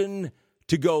decision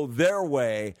to go their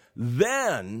way,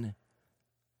 then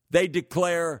they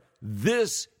declare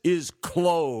this is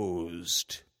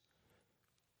closed.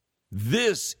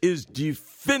 This is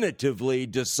definitively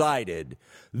decided.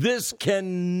 This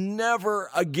can never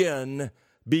again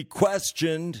be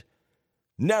questioned.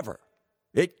 Never.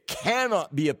 It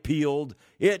cannot be appealed.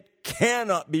 It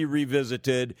cannot be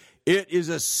revisited. It is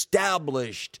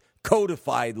established,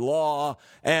 codified law,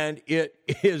 and it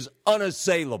is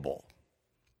unassailable.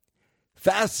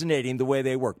 Fascinating the way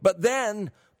they work. But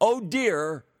then, oh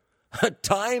dear,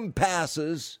 time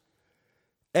passes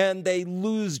and they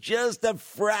lose just a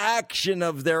fraction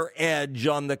of their edge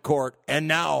on the court. And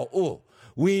now,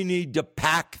 we need to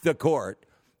pack the court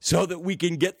so that we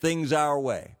can get things our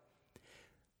way.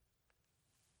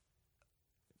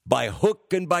 By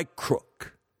hook and by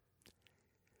crook.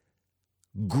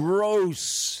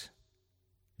 Gross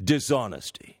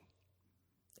dishonesty.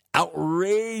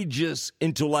 Outrageous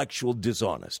intellectual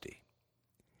dishonesty.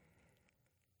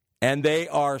 And they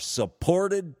are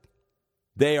supported,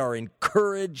 they are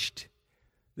encouraged,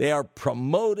 they are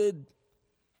promoted,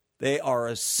 they are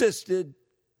assisted,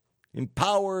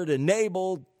 empowered,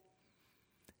 enabled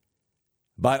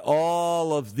by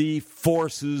all of the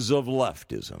forces of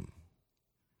leftism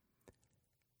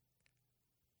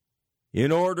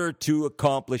in order to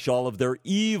accomplish all of their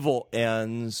evil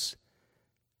ends,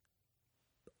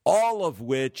 all of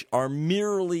which are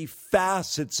merely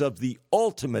facets of the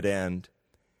ultimate end,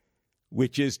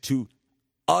 which is to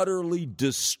utterly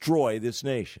destroy this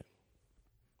nation.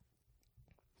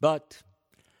 But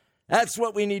that's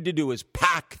what we need to do, is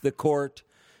pack the court,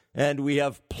 and we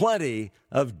have plenty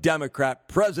of Democrat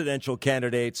presidential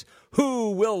candidates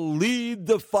who will lead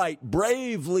the fight,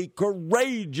 bravely,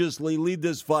 courageously lead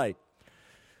this fight.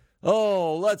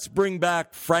 Oh, let's bring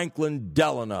back Franklin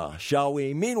Delano, shall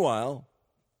we? Meanwhile,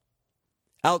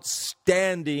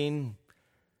 outstanding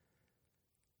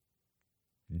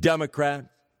Democrat.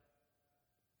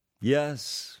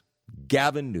 Yes,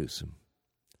 Gavin Newsom.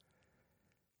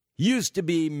 Used to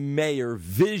be mayor,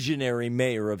 visionary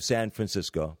mayor of San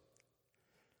Francisco.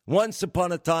 Once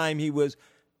upon a time, he was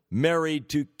married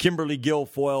to Kimberly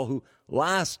Guilfoyle, who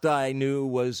last I knew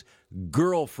was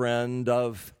girlfriend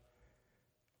of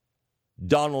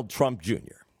Donald Trump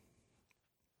Jr.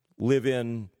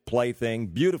 Live-in plaything,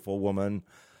 beautiful woman,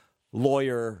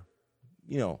 lawyer,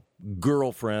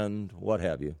 girlfriend, what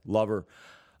have you, lover.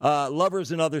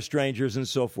 Lovers and other strangers and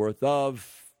so forth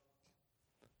of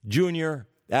Junior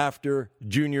after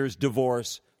Junior's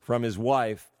divorce from his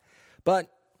wife. But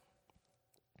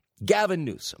Gavin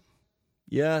Newsom,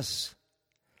 yes,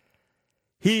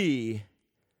 he,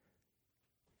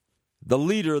 the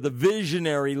leader, the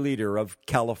visionary leader of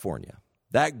California,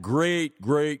 that great,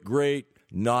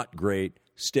 not great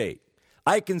state.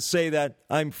 I can say that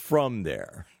I'm from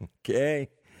there, okay?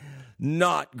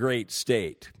 Not great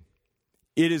state.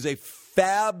 It is a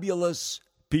fabulous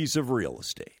piece of real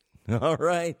estate, all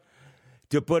right?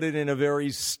 To put it in a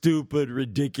very stupid,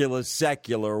 ridiculous,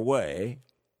 secular way.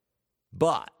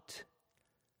 But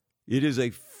it is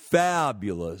a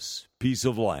fabulous piece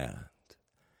of land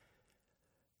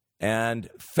and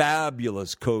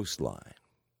fabulous coastline,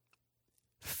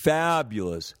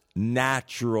 fabulous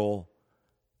natural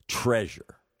treasure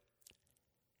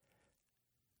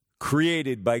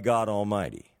created by God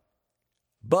Almighty.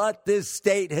 But this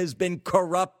state has been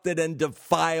corrupted and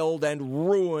defiled and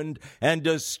ruined and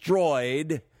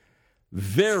destroyed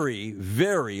very,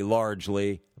 very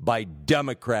largely by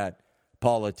Democrat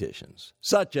politicians,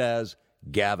 such as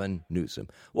Gavin Newsom.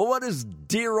 Well, what is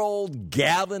dear old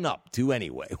Gavin up to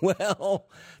anyway? Well,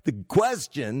 the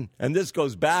question, and this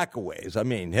goes back a ways, I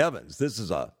mean, heavens, this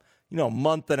is a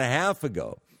month and a half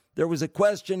ago. There was a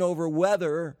question over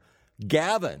whether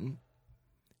Gavin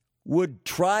would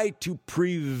try to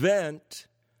prevent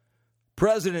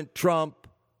President Trump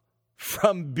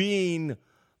from being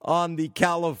on the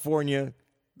California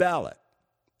ballot.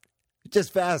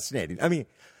 Just fascinating. I mean,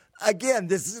 again,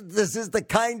 this is the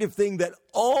kind of thing that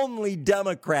only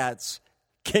Democrats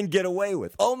can get away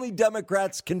with. Only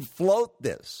Democrats can float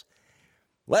this.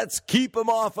 Let's keep him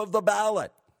off of the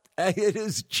ballot. It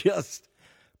is just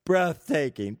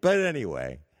breathtaking. But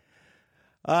anyway,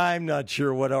 I'm not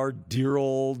sure what our dear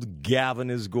old Gavin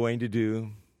is going to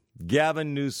do.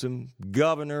 Gavin Newsom,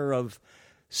 governor of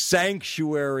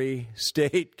Sanctuary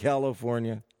State,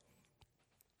 California.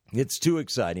 It's too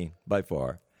exciting by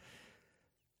far.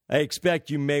 I expect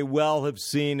you may well have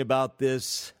seen about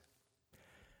this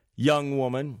young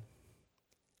woman,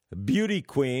 a beauty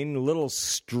queen, a little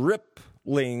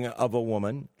stripling of a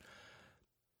woman,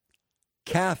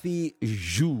 Kathy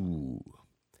Zhu.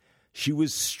 She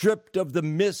was stripped of the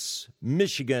Miss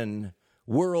Michigan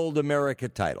World America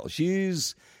title.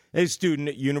 She's a student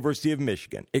at University of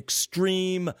Michigan,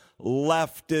 extreme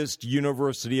leftist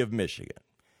University of Michigan.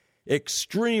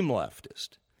 Extreme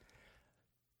leftist.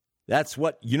 That's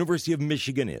what University of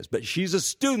Michigan is. But she's a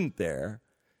student there,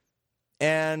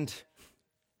 and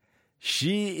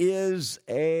she is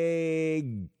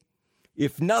if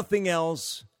nothing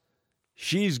else,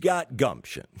 she's got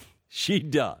gumption. She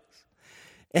does.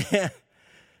 And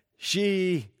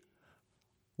she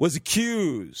was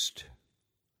accused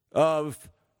of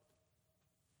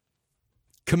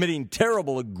committing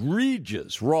terrible,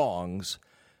 egregious wrongs,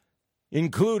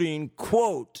 including,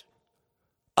 quote,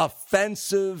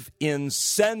 offensive,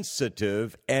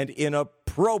 insensitive, and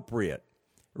inappropriate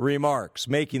remarks,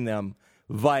 making them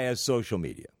via social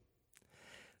media.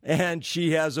 And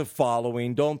she has a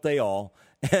following, don't they all?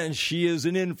 And she is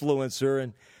an influencer,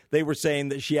 and they were saying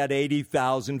that she had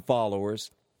 80,000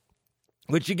 followers,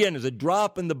 which, again, is a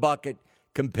drop in the bucket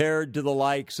compared to the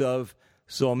likes of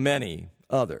so many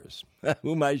others,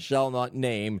 whom I shall not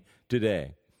name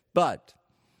today. But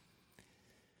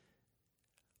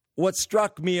what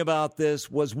struck me about this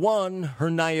was, one, her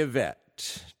naivete,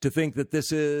 to think that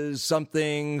this is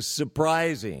something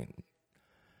surprising,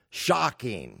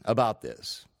 shocking about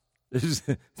this. There's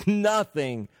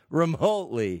nothing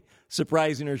remotely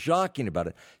surprising or shocking about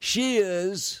it. She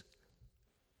is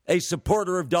a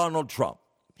supporter of Donald Trump.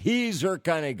 He's her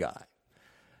kind of guy.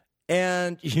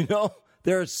 And,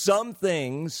 there are some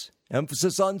things,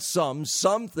 emphasis on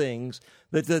some things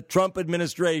that the Trump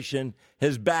administration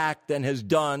has backed and has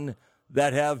done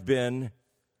that have been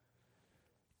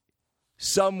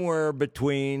somewhere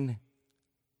between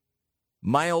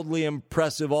mildly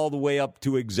impressive all the way up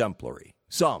to exemplary.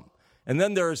 Some. And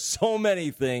then there are so many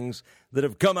things that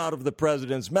have come out of the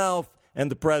president's mouth and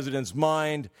the president's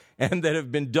mind and that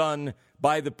have been done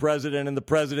by the president and the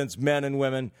president's men and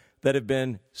women that have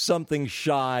been something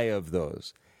shy of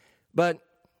those. But,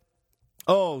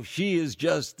 she is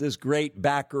just this great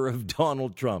backer of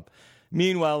Donald Trump.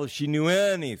 Meanwhile, if she knew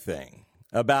anything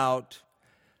about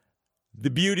the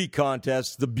beauty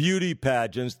contests, the beauty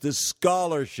pageants, the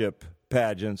scholarship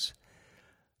pageants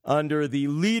under the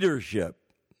leadership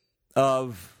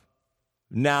of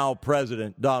now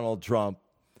President Donald Trump,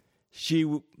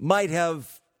 she might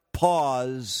have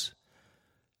pause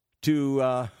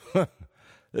to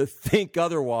think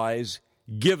otherwise,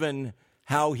 given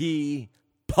how he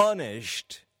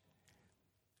punished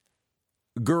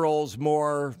girls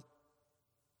more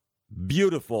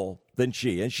beautiful than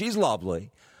she. And she's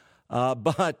lovely,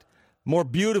 but more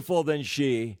beautiful than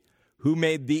she, who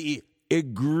made the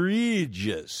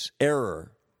egregious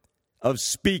error of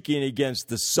speaking against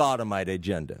the sodomite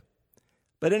agenda.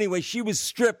 But anyway, she was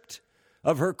stripped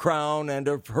of her crown and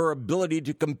of her ability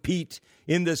to compete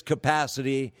in this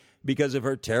capacity because of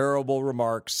her terrible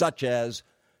remarks, such as,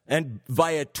 and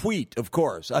via tweet, of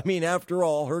course. I mean, after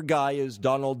all, her guy is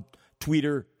Donald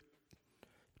Tweeter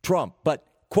Trump. But,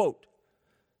 quote,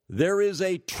 there is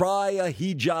a try a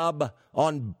hijab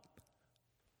on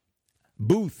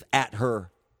booth at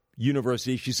her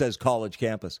university, she says college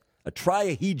campus. A try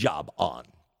a hijab on.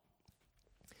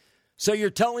 So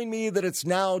you're telling me that it's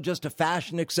now just a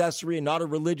fashion accessory and not a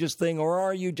religious thing, or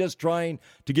are you just trying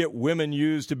to get women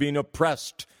used to being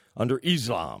oppressed under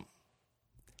Islam?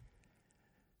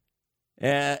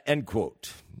 End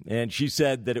quote. And she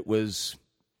said that it was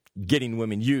getting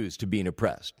women used to being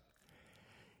oppressed.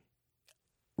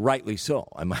 Rightly so,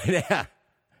 I might add.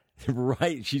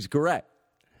 Right, she's correct.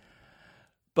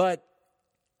 But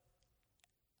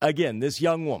again, this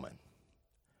young woman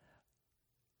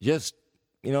just,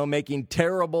 making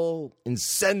terrible,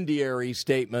 incendiary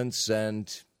statements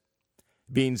and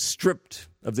being stripped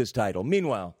of this title.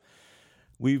 Meanwhile,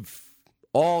 we've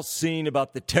all seen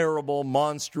about the terrible,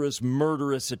 monstrous,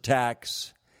 murderous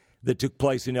attacks that took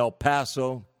place in El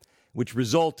Paso, which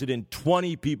resulted in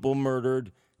 20 people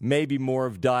murdered. Maybe more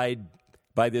have died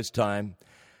by this time.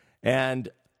 And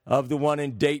of the one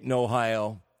in Dayton,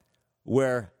 Ohio,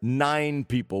 where 9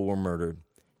 people were murdered,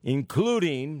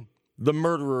 including the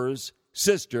murderer's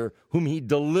sister, whom he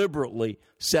deliberately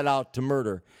set out to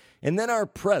murder. And then our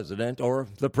president, or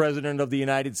the president of the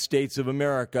United States of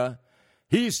America,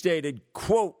 he stated,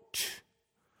 quote,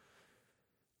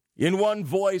 in one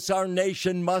voice, our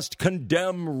nation must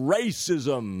condemn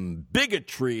racism,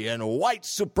 bigotry, and white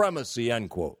supremacy, end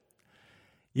quote.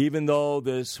 Even though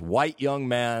this white young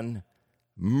man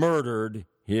murdered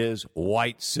his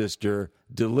white sister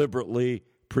deliberately,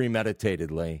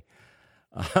 premeditatedly.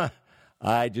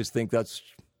 I just think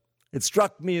it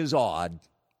struck me as odd,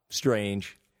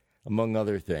 strange, among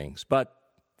other things. But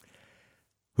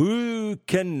who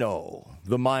can know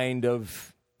the mind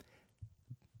of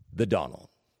the Donald?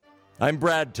 I'm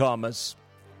Brad Thomas,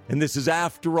 and this is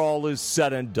After All Is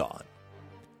Said and Done.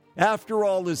 After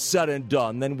all is said and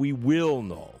done, then we will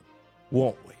know,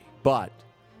 won't we? But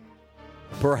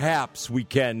perhaps we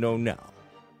can know now,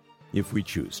 if we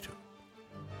choose to.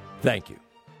 Thank you.